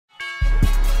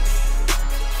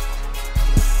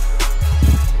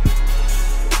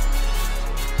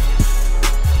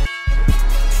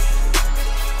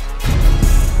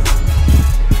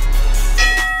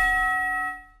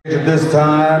This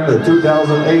time, the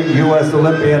 2008 U.S.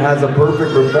 Olympian has a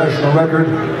perfect professional record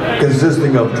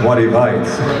consisting of 20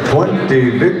 fights,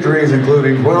 20 victories,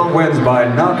 including 12 wins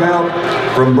by knockout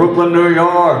from Brooklyn, New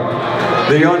York.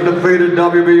 The undefeated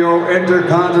WBO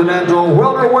Intercontinental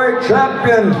Welterweight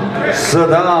Champion,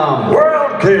 Sadam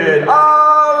World Kid Ali!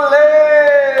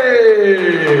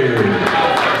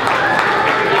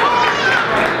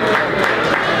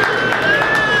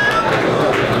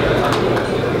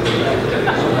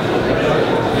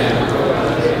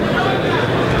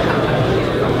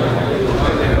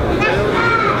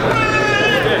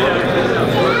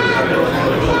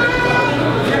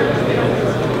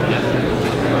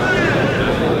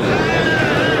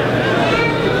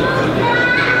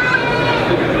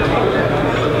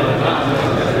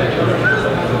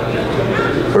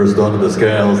 First onto the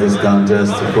scales, this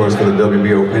contest, of course, for the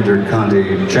WBO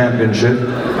Interconti Championship.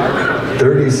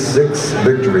 36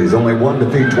 victories, only one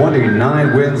defeat,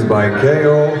 29 wins by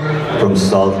KO. From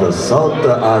Salta,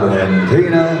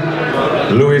 Argentina,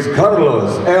 Luis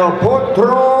Carlos El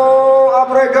Potro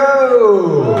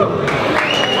Abregu.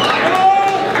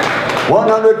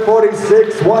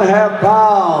 146.5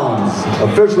 pounds.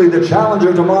 Officially the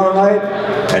challenger tomorrow night,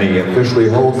 and he officially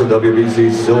holds the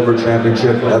WBC Silver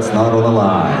Championship. That's not on the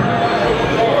line.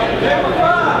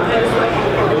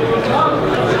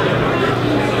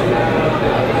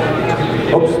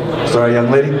 Oops, sorry,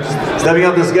 young lady. Stepping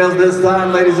up the scales this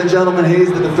time, ladies and gentlemen, he's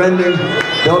the defending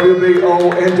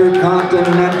WBO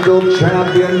Intercontinental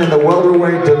Champion in the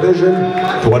welterweight division.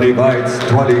 20 fights,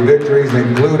 20 victories,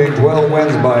 including 12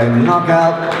 wins by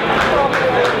knockout.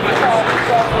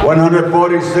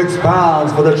 146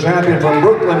 pounds for the champion from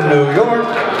Brooklyn, New York,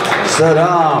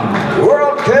 Sadam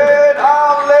World Kid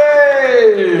Ali!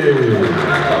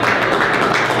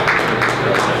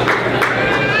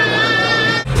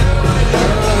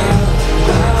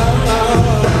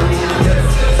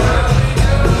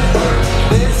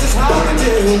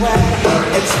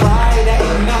 It's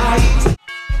Friday night.